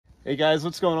Hey guys,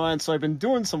 what's going on? So I've been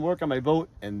doing some work on my boat,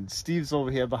 and Steve's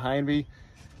over here behind me.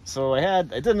 So I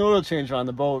did an oil change on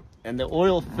the boat, and the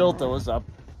oil filter was a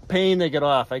pain to get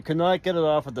off. I could not get it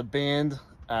off with the band,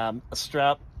 a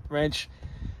strap wrench.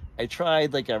 I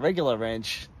tried like a regular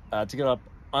wrench to get up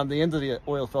on the end of the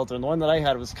oil filter, and the one that I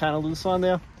had was kind of loose on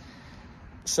there.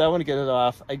 So I want to get it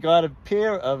off. I got a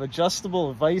pair of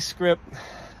adjustable vice grip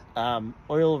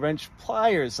oil wrench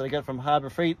pliers that I got from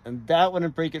Harbor Freight, and that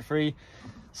wouldn't break it free.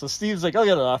 So Steve's like, I'll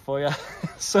get it off for you.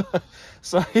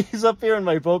 so he's up here in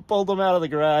my boat, pulled him out of the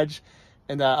garage,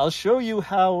 and I'll show you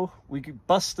how we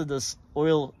busted this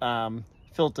oil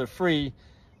filter free.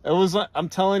 I'm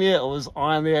telling you, it was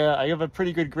on there. I have a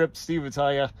pretty good grip, Steve would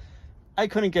tell you. I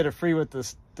couldn't get it free with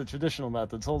the traditional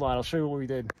methods. Hold on, I'll show you what we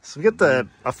did. So we get a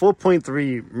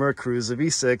 4.3 Mercruiser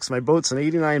V6. My boat's an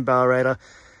 89 bow rider.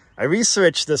 I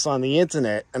researched this on the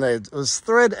internet, and it was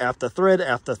thread after thread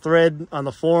after thread on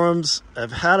the forums.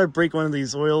 I've had to break one of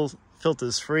these oil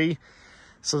filters free.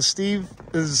 So Steve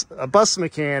is a bus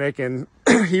mechanic, and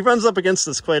he runs up against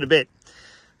this quite a bit.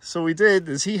 So what we did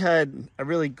is he had a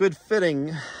really good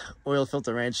fitting oil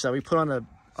filter wrench that we put on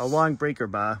a long breaker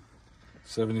bar.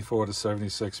 74 to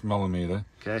 76 millimeter.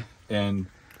 Okay. And,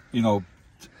 you know,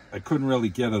 I couldn't really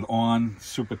get it on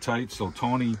super tight, so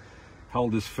Tony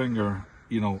held his finger,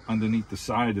 you know, underneath the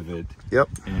side of it. Yep.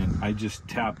 And I just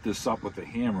tapped this up with a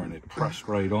hammer, and it pressed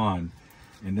right on.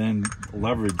 And then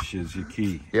leverage is your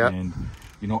key. Yeah. And,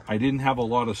 you know, I didn't have a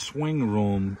lot of swing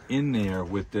room in there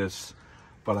with this,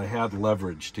 but I had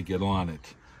leverage to get on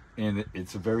it. And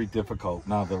it's very difficult.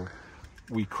 Now,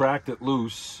 we cracked it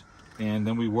loose, and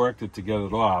then we worked it to get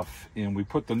it off. And we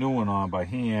put the new one on by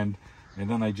hand, and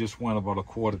then I just went about a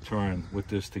quarter turn with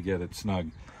this to get it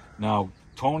snug. Now,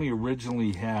 Tony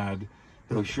originally had,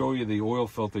 he'll show you the oil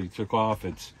filter he took off.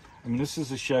 I mean, this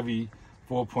is a Chevy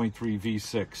 4.3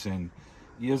 V6, and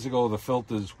years ago the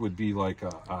filters would be like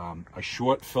a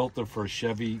short filter for a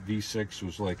Chevy V6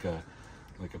 was like a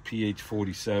PH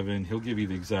 47. He'll give you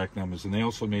the exact numbers. And they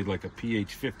also made like a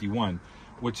PH 51,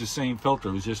 which is the same filter.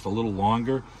 It was just a little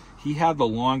longer. He had the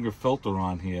longer filter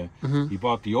on here. Mm-hmm. He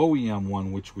bought the OEM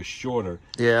one, which was shorter.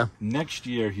 Yeah. Next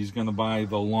year he's going to buy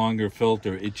the longer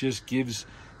filter. It just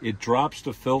it drops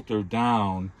the filter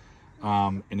down,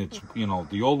 and it's, you know,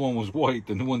 the old one was white,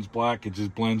 the new one's black. It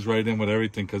just blends right in with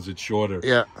everything because it's shorter.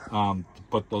 Yeah.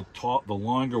 But the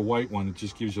longer white one, it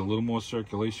just gives you a little more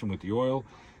circulation with the oil,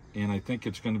 and I think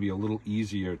it's going to be a little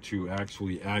easier to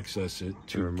actually access it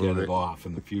to get it off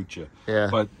in the future. Yeah.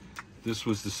 But this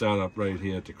was the setup right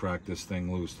here to crack this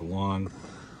thing loose.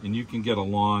 And you can get a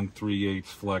long 3/8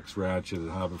 flex ratchet at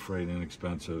Harbor Freight,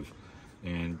 inexpensive.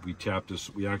 And we tapped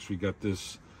this. We actually got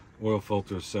this oil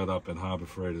filter set up at Harbor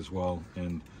Freight as well,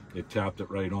 and it tapped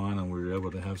it right on, and we were able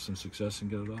to have some success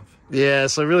and get it off. Yeah,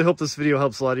 so I really hope this video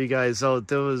helps a lot of you guys out.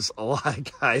 There was a lot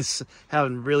of guys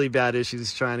having really bad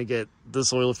issues trying to get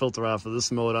this oil filter off of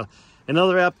this motor. And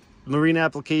other marine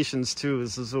applications too.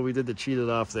 This is what we did to cheat it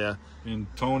off there. And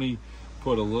Tony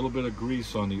put a little bit of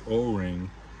grease on the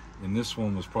O-ring, and this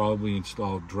one was probably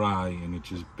installed dry, and it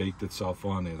just baked itself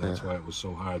on there. That's why it was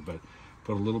so hard. But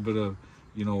put a little bit of,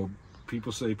 you know,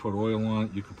 people say put oil on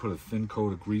it. You can put a thin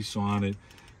coat of grease on it.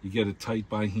 You get it tight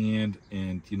by hand,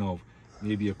 and, you know,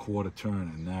 maybe a quarter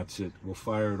turn, and that's it. We'll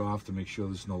fire it off to make sure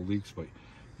there's no leaks, but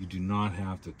you do not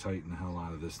have to tighten the hell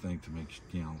out of this thing to make,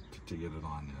 you know, to get it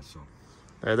on there. So,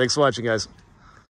 all right, thanks for watching, guys.